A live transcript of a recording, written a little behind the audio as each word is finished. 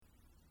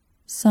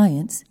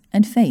Science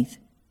and Faith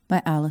by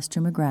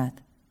Alistair McGrath,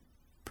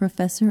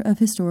 Professor of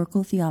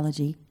Historical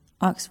Theology,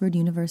 Oxford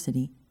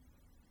University.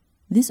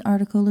 This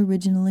article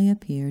originally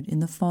appeared in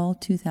the fall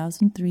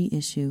 2003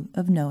 issue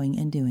of Knowing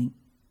and Doing.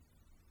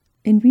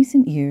 In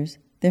recent years,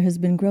 there has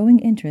been growing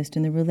interest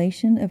in the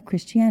relation of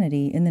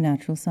Christianity in the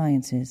natural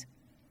sciences.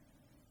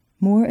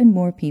 More and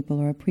more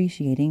people are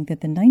appreciating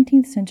that the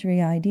 19th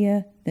century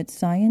idea that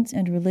science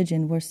and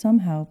religion were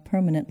somehow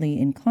permanently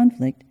in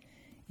conflict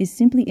is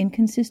simply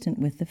inconsistent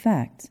with the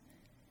facts,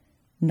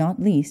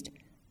 not least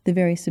the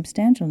very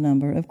substantial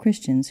number of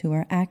Christians who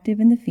are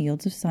active in the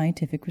fields of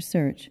scientific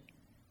research.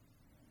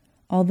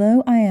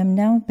 Although I am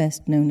now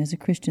best known as a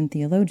Christian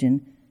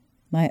theologian,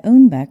 my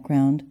own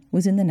background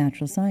was in the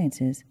natural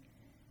sciences.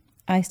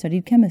 I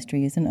studied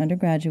chemistry as an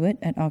undergraduate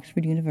at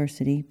Oxford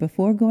University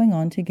before going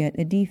on to get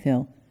a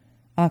DPhil,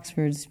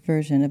 Oxford's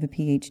version of a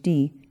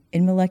PhD,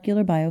 in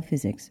molecular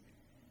biophysics.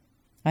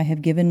 I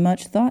have given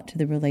much thought to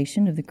the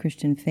relation of the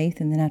Christian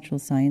faith and the natural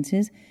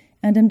sciences,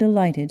 and am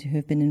delighted to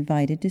have been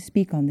invited to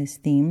speak on this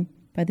theme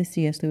by the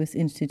C.S. Lewis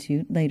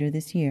Institute later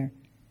this year.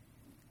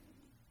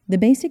 The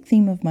basic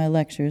theme of my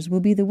lectures will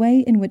be the way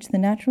in which the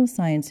natural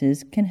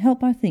sciences can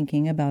help our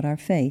thinking about our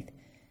faith,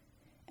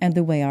 and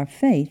the way our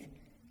faith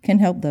can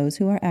help those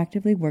who are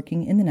actively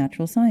working in the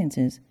natural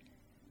sciences.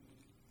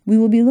 We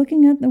will be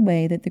looking at the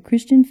way that the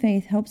Christian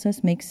faith helps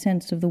us make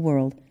sense of the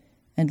world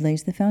and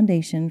lays the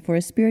foundation for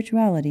a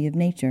spirituality of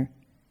nature.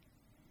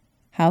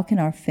 How can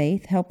our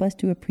faith help us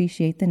to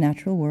appreciate the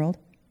natural world?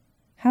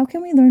 How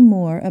can we learn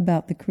more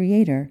about the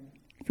Creator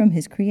from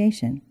His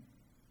creation?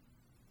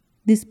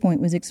 This point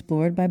was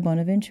explored by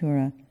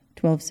Bonaventura,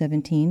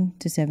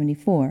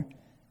 1217-74,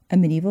 a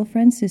medieval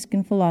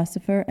Franciscan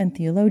philosopher and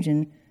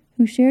theologian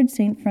who shared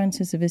St.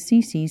 Francis of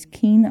Assisi's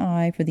keen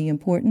eye for the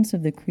importance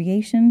of the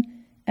creation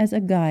as a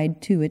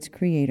guide to its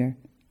Creator.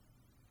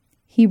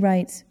 He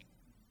writes,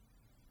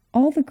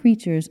 "All the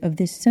creatures of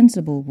this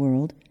sensible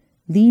world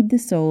lead the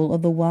soul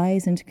of the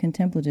wise and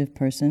contemplative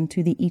person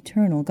to the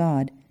eternal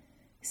God,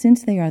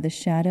 since they are the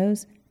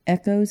shadows,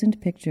 echoes,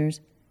 and pictures,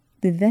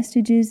 the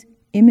vestiges,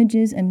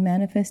 images, and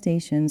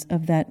manifestations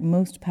of that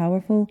most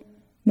powerful,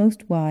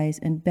 most wise,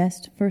 and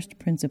best first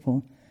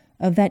principle,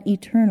 of that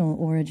eternal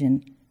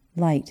origin,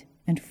 light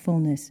and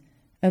fullness,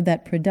 of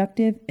that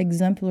productive,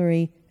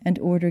 exemplary, and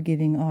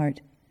order-giving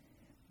art.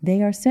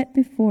 They are set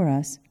before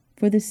us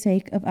for the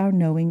sake of our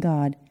knowing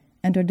God,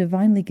 and are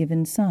divinely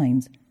given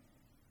signs.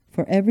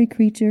 For every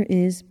creature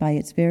is, by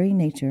its very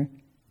nature,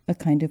 a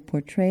kind of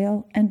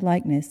portrayal and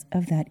likeness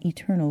of that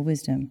eternal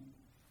wisdom."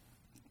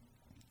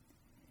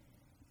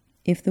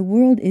 If the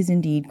world is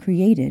indeed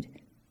created,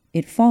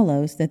 it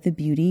follows that the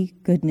beauty,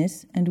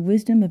 goodness, and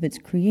wisdom of its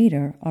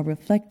Creator are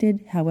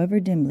reflected, however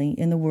dimly,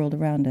 in the world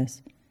around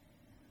us.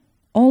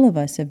 All of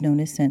us have known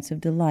a sense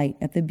of delight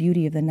at the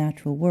beauty of the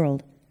natural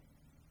world,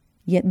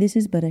 yet this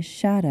is but a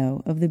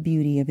shadow of the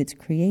beauty of its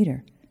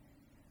Creator.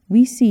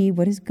 We see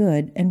what is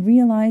good and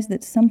realize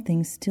that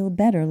something still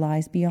better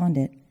lies beyond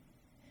it.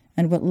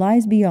 And what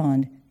lies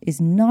beyond is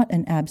not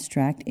an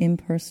abstract,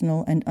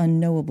 impersonal, and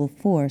unknowable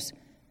force,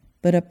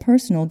 but a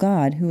personal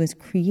God who has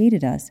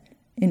created us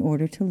in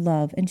order to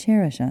love and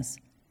cherish us.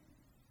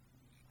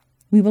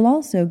 We will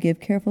also give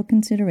careful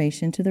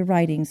consideration to the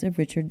writings of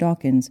Richard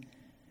Dawkins,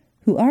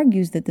 who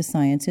argues that the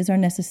sciences are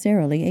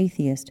necessarily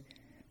atheist.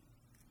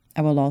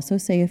 I will also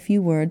say a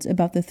few words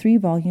about the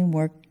 3-volume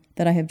work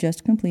that I have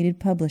just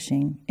completed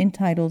publishing,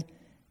 entitled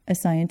A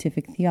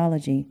Scientific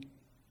Theology.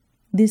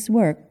 This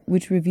work,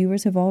 which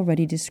reviewers have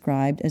already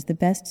described as the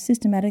best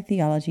systematic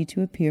theology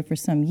to appear for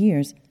some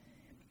years,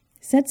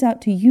 sets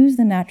out to use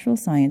the natural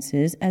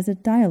sciences as a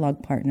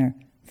dialogue partner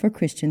for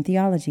Christian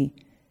theology,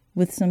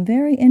 with some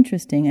very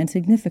interesting and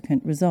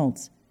significant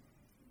results.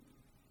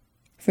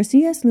 For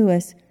C.S.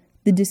 Lewis,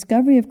 the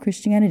discovery of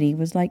Christianity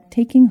was like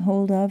taking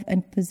hold of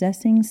and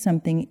possessing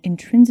something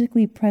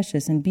intrinsically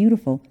precious and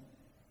beautiful,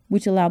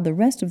 which allowed the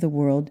rest of the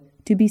world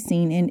to be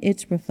seen in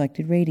its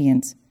reflected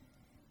radiance.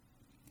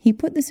 He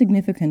put the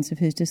significance of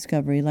his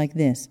discovery like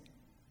this: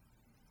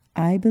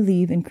 "I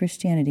believe in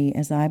Christianity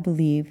as I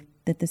believe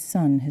that the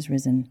sun has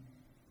risen,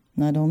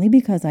 not only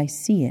because I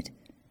see it,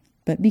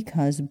 but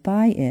because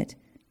by it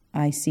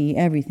I see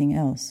everything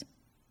else."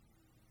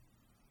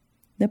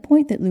 The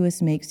point that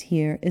Lewis makes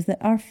here is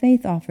that our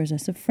faith offers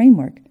us a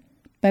framework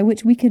by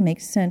which we can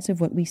make sense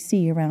of what we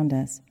see around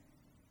us.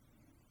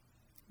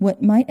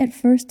 What might at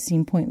first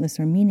seem pointless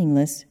or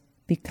meaningless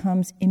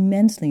becomes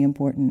immensely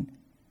important.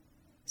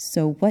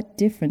 So what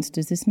difference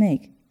does this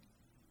make?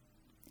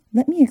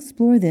 Let me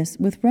explore this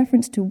with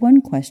reference to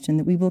one question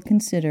that we will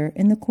consider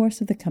in the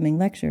course of the coming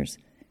lectures: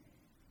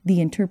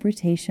 the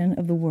interpretation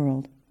of the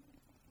world.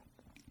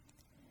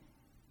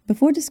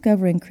 Before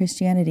discovering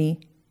Christianity,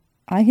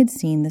 I had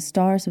seen the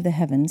stars of the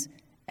heavens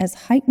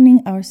as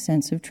heightening our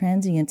sense of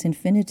transience and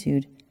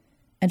finitude,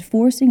 and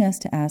forcing us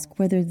to ask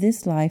whether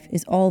this life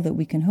is all that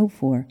we can hope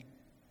for.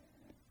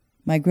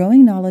 My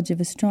growing knowledge of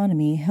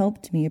astronomy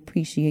helped me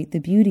appreciate the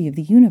beauty of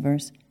the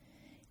universe,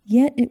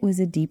 yet it was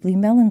a deeply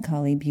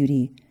melancholy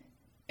beauty,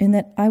 in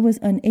that I was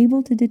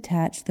unable to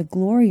detach the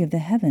glory of the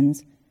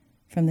heavens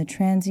from the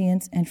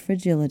transience and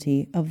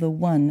fragility of the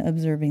one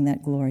observing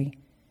that glory.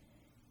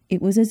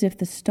 It was as if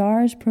the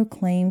stars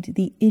proclaimed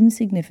the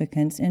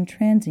insignificance and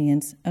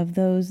transience of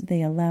those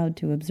they allowed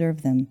to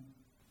observe them.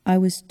 I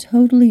was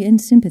totally in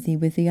sympathy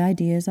with the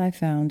ideas I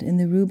found in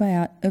the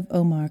Rubaiyat of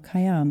Omar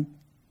Khayyam,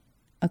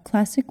 a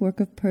classic work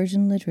of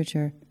Persian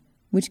literature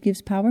which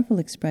gives powerful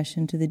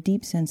expression to the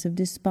deep sense of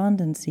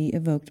despondency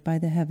evoked by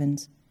the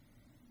heavens.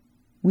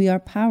 We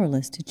are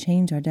powerless to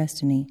change our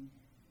destiny.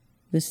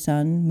 The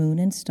sun, moon,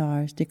 and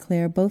stars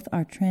declare both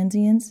our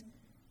transience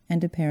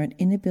and apparent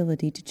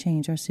inability to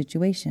change our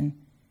situation.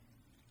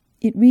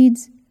 It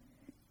reads,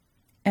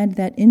 "And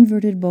that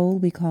inverted bowl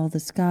we call the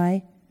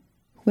sky,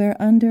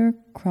 whereunder,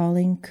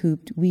 crawling,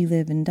 cooped, we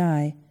live and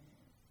die,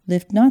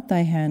 lift not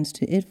thy hands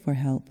to it for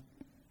help,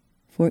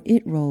 for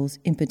it rolls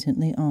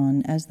impotently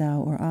on as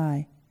thou or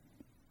I."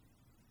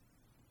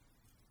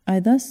 I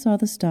thus saw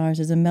the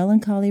stars as a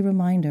melancholy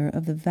reminder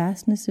of the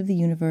vastness of the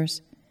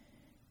universe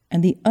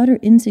and the utter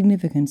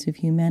insignificance of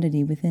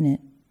humanity within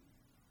it.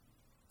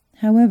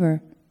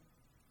 However,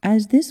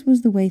 as this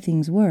was the way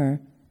things were,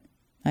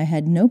 I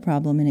had no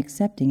problem in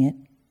accepting it.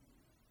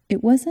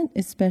 It wasn't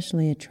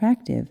especially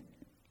attractive,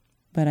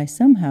 but I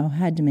somehow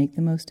had to make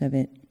the most of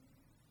it.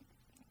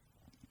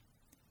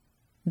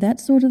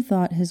 That sort of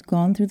thought has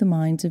gone through the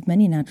minds of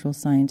many natural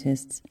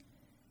scientists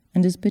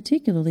and is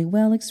particularly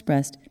well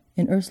expressed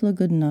in Ursula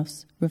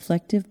Goodenough's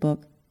reflective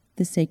book,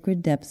 The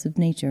Sacred Depths of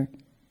Nature,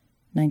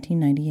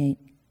 1998.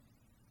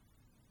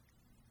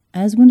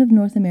 As one of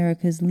North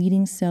America's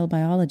leading cell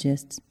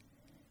biologists,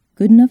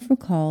 Goodenough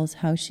recalls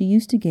how she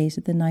used to gaze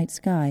at the night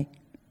sky,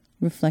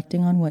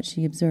 reflecting on what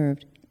she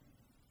observed.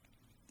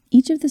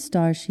 Each of the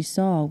stars she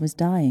saw was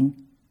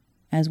dying,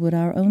 as would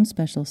our own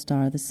special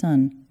star, the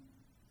sun.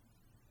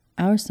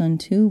 Our sun,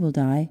 too, will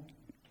die,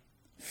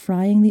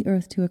 frying the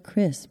earth to a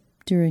crisp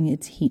during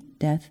its heat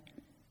death,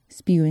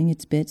 spewing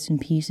its bits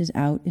and pieces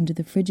out into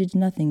the frigid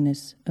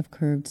nothingness of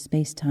curved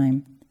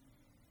space-time.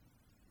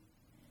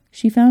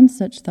 She found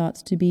such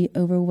thoughts to be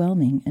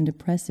overwhelming and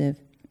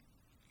oppressive.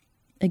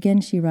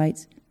 Again she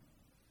writes,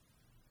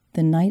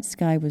 "The night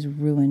sky was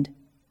ruined.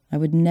 I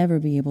would never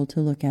be able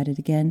to look at it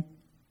again.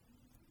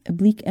 A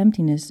bleak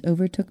emptiness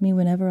overtook me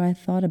whenever I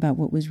thought about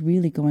what was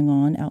really going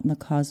on out in the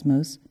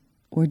cosmos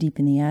or deep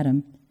in the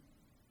atom.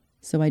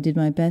 So I did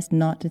my best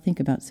not to think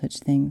about such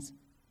things.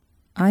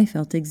 I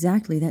felt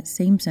exactly that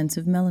same sense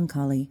of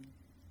melancholy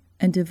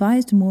and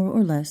devised more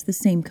or less the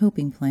same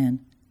coping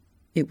plan.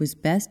 It was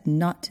best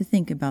not to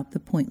think about the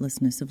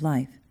pointlessness of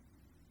life."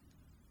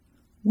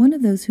 One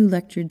of those who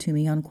lectured to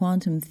me on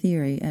quantum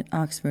theory at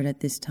Oxford at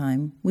this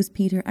time was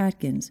Peter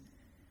Atkins,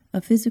 a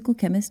physical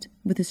chemist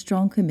with a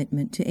strong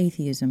commitment to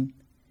atheism.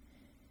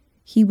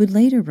 He would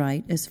later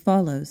write as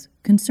follows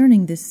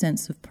concerning this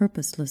sense of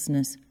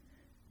purposelessness,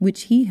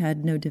 which he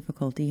had no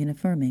difficulty in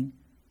affirming.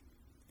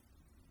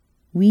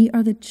 "We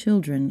are the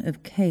children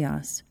of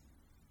chaos,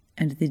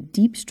 and the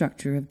deep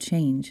structure of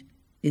change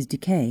is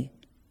decay.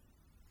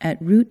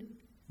 At root,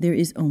 there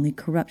is only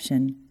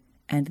corruption,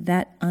 and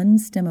that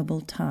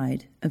unstemmable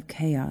tide of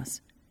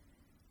chaos.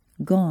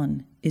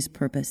 Gone is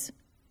purpose.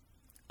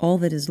 All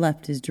that is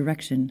left is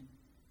direction.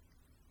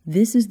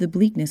 This is the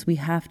bleakness we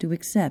have to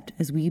accept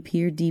as we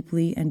peer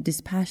deeply and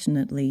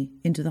dispassionately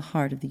into the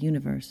heart of the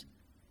universe."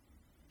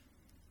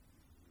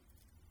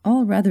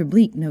 All rather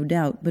bleak, no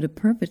doubt, but a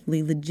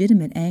perfectly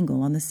legitimate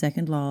angle on the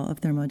second law of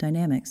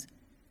thermodynamics.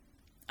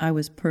 I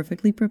was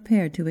perfectly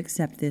prepared to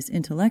accept this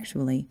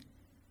intellectually,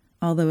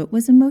 although it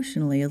was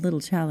emotionally a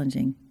little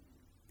challenging.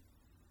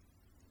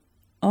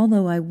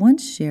 Although I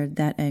once shared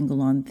that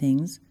angle on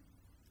things,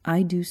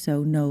 I do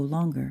so no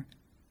longer.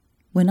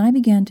 When I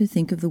began to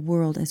think of the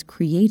world as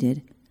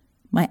created,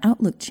 my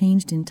outlook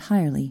changed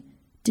entirely.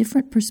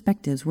 Different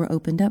perspectives were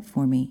opened up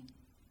for me.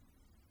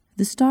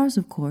 The stars,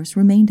 of course,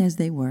 remained as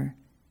they were,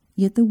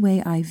 yet the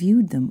way I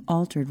viewed them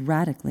altered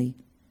radically.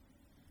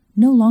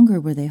 No longer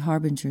were they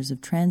harbingers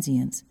of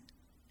transience.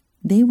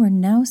 They were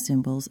now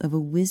symbols of a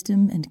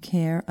wisdom and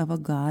care of a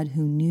God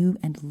who knew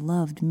and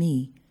loved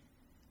me.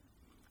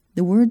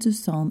 The words of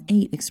Psalm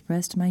 8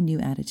 expressed my new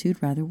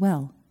attitude rather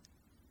well.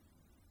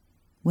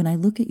 "When I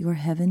look at your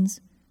heavens,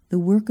 the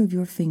work of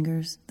your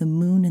fingers, the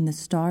moon and the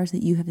stars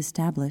that you have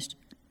established,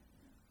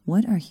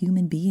 what are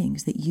human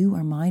beings that you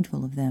are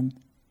mindful of them,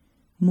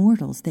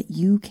 mortals that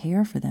you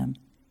care for them?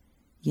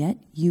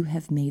 Yet you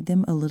have made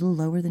them a little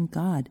lower than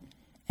God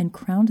and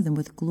crowned them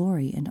with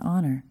glory and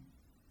honor."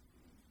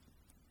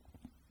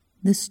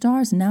 The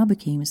stars now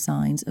became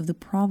signs of the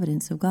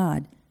providence of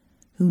God,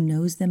 who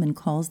knows them and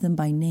calls them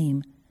by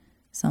name,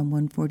 Psalm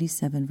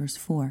 147, verse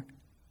 4.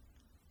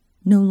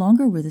 No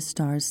longer were the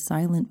stars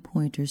silent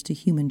pointers to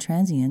human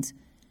transience.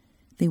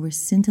 They were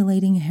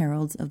scintillating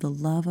heralds of the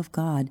love of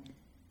God.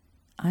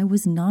 I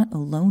was not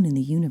alone in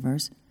the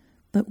universe,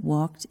 but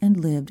walked and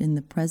lived in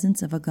the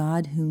presence of a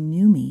God who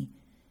knew me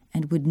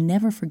and would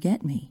never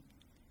forget me.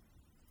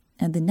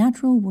 And the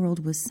natural world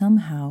was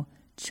somehow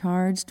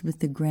charged with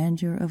the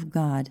grandeur of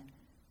God.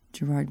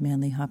 Gerard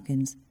Manley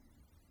Hopkins.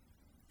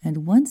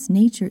 and once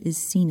nature is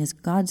seen as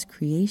God's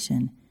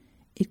creation,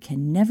 it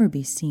can never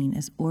be seen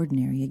as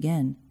ordinary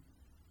again.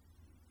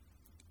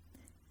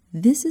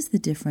 This is the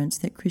difference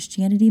that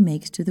Christianity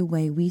makes to the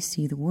way we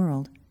see the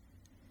world.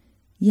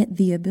 Yet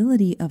the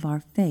ability of our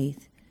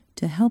faith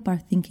to help our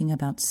thinking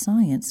about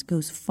science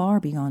goes far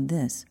beyond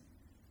this.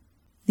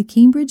 The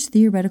Cambridge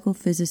theoretical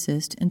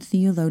physicist and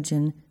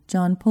theologian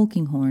John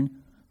Polkinghorne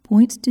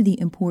points to the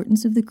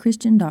importance of the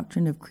Christian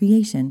doctrine of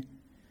creation,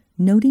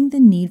 noting the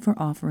need for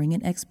offering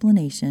an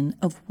explanation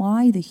of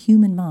why the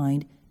human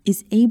mind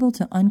is able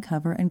to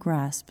uncover and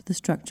grasp the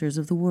structures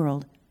of the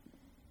world.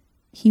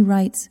 He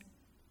writes,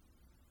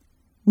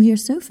 "We are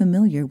so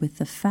familiar with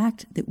the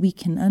fact that we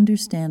can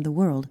understand the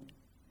world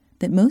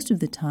that most of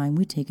the time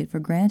we take it for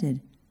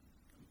granted.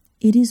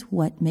 It is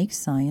what makes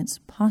science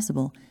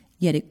possible,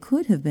 yet it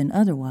could have been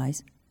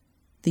otherwise.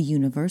 The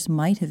universe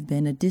might have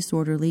been a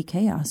disorderly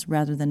chaos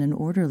rather than an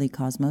orderly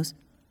cosmos,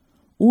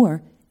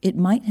 or it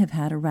might have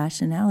had a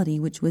rationality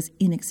which was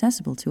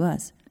inaccessible to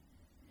us.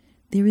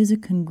 There is a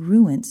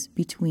congruence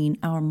between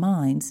our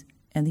minds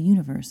and the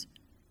universe,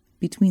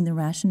 between the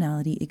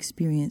rationality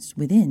experienced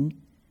within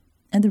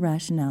and the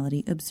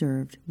rationality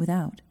observed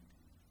without.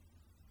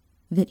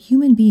 That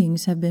human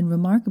beings have been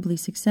remarkably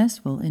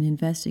successful in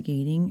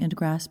investigating and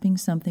grasping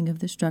something of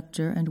the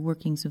structure and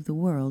workings of the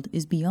world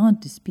is beyond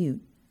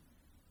dispute.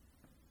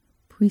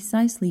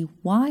 Precisely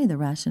why the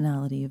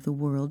rationality of the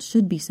world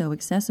should be so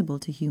accessible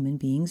to human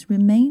beings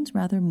remains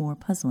rather more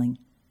puzzling.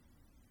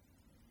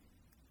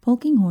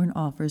 Polkinghorne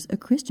offers a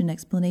Christian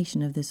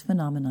explanation of this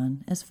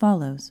phenomenon as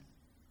follows.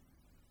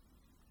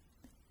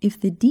 If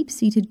the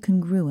deep-seated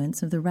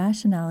congruence of the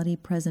rationality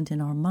present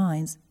in our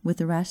minds with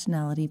the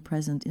rationality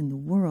present in the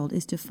world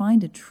is to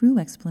find a true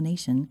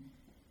explanation,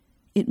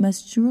 it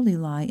must surely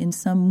lie in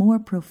some more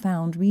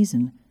profound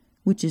reason,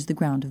 which is the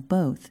ground of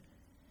both.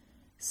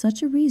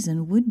 Such a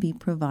reason would be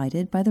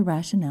provided by the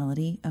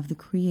rationality of the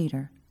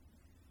Creator.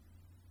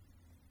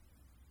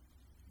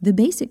 The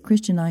basic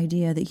Christian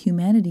idea that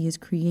humanity is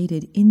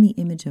created in the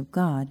image of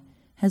God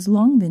has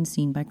long been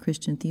seen by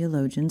Christian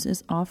theologians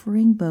as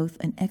offering both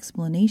an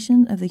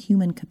explanation of the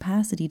human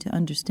capacity to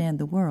understand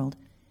the world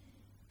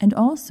and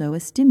also a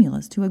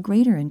stimulus to a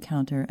greater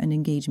encounter and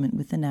engagement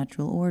with the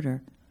natural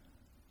order.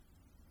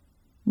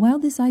 While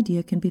this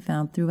idea can be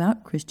found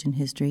throughout Christian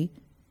history,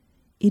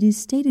 it is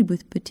stated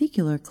with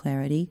particular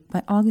clarity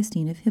by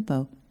Augustine of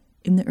Hippo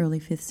in the early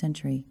 5th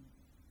century.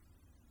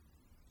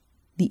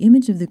 The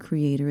image of the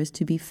Creator is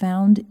to be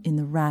found in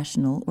the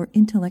rational or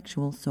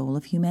intellectual soul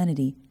of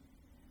humanity,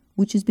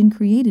 which has been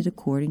created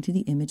according to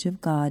the image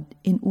of God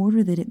in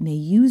order that it may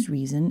use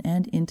reason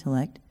and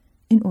intellect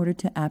in order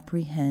to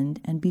apprehend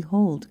and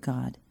behold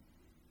God.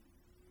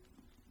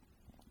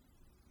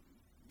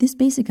 This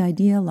basic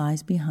idea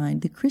lies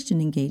behind the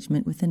Christian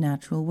engagement with the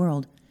natural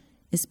world,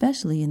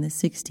 especially in the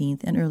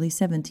 16th and early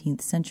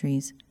 17th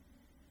centuries.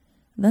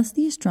 Thus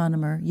the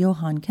astronomer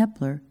Johann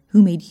Kepler,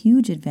 who made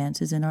huge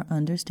advances in our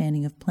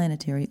understanding of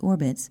planetary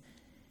orbits,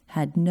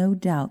 had no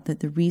doubt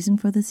that the reason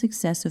for the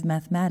success of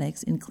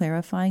mathematics in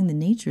clarifying the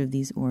nature of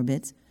these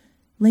orbits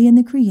lay in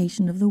the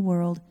creation of the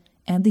world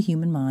and the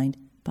human mind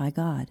by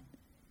God.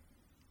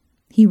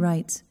 He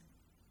writes,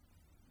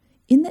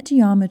 "In that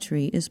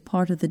geometry is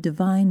part of the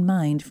divine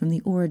mind from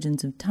the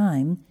origins of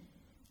time,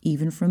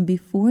 even from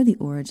before the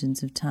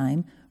origins of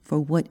time, for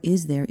what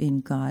is there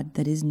in God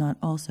that is not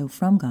also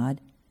from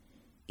God?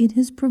 It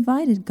has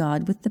provided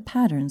God with the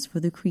patterns for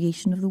the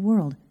creation of the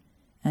world,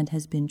 and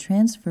has been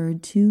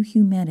transferred to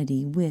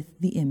humanity with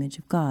the image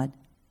of God."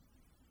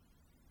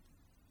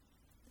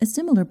 A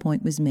similar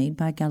point was made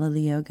by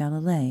Galileo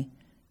Galilei,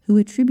 who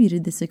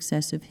attributed the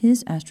success of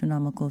his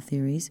astronomical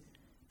theories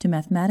to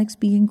mathematics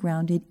being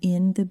grounded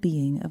in the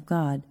being of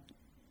God.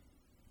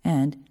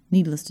 And,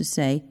 needless to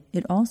say,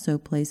 it also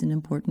plays an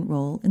important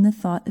role in the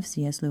thought of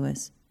C.S.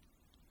 Lewis.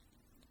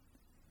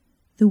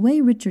 The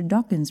way Richard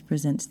Dawkins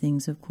presents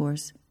things, of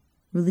course,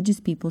 religious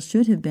people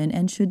should have been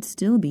and should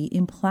still be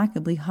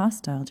implacably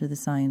hostile to the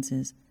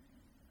sciences.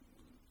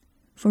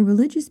 For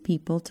religious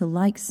people to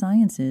like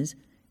sciences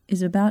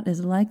is about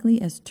as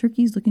likely as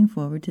turkeys looking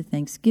forward to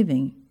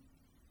Thanksgiving.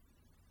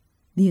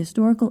 The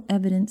historical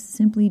evidence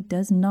simply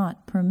does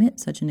not permit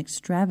such an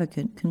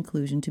extravagant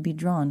conclusion to be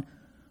drawn,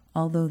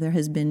 although there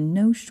has been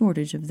no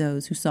shortage of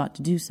those who sought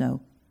to do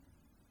so.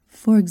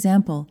 For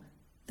example,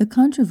 the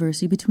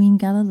controversy between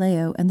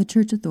Galileo and the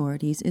church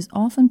authorities is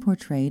often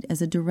portrayed as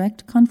a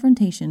direct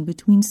confrontation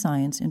between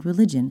science and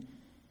religion,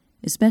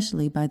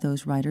 especially by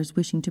those writers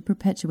wishing to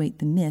perpetuate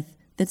the myth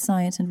that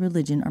science and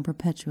religion are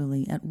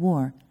perpetually at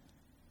war.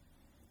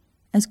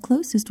 As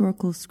close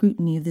historical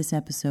scrutiny of this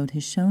episode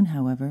has shown,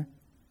 however,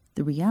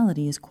 the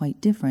reality is quite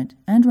different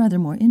and rather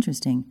more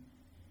interesting,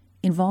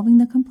 involving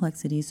the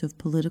complexities of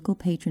political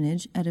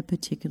patronage at a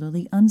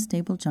particularly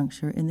unstable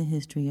juncture in the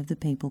history of the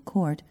papal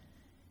court,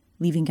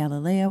 leaving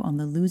Galileo on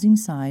the losing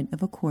side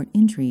of a court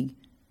intrigue.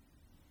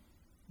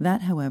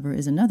 That, however,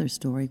 is another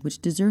story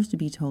which deserves to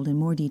be told in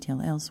more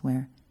detail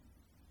elsewhere.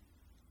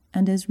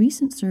 And as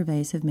recent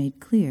surveys have made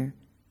clear,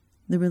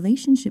 the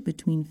relationship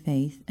between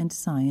faith and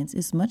science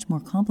is much more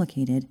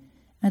complicated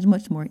and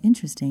much more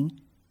interesting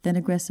than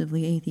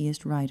aggressively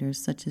atheist writers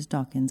such as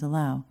Dawkins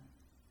allow.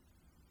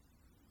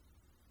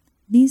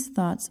 These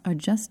thoughts are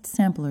just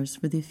samplers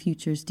for the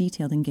future's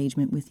detailed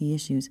engagement with the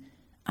issues.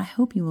 I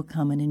hope you will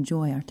come and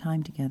enjoy our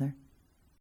time together.